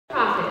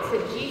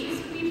that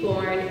Jesus would be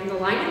born in the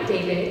line of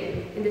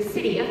David in the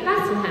city of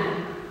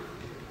Bethlehem.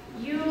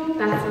 You,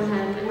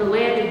 Bethlehem, in the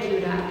land of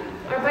Judah,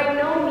 are by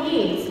no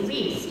means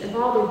least of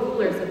all the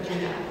rulers of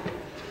Judah.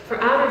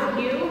 For out of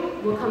you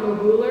will come a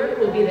ruler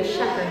who will be the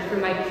shepherd for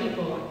my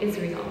people,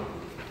 Israel.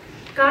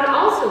 God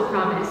also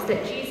promised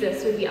that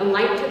Jesus would be a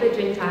light to the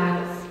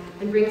Gentiles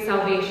and bring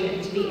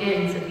salvation to the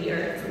ends of the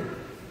earth.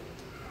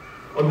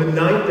 On the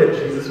night that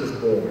Jesus was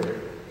born,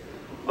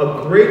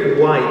 a great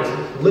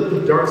light lit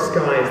the dark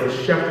sky as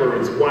the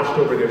shepherds watched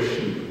over their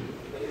sheep.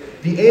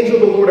 The angel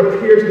of the Lord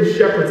appeared to the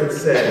shepherds and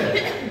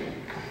said,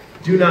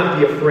 "Do not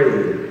be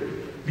afraid.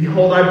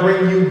 Behold, I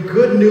bring you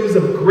good news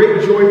of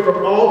great joy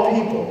for all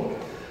people.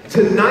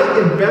 Tonight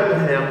in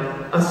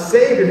Bethlehem, a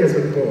Savior has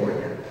been born.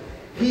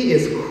 He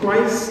is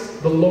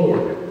Christ the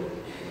Lord.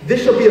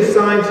 This shall be a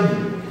sign to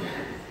you.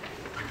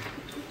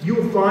 You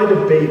will find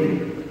a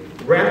baby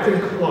wrapped in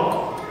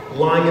cloth,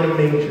 lying in a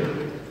manger."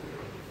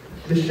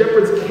 The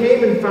shepherds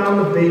came and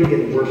found the baby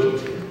and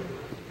worshipped him.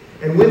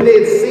 And when they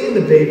had seen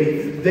the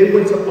baby, they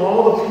went to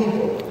all the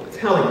people,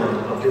 telling them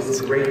of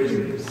this great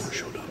news.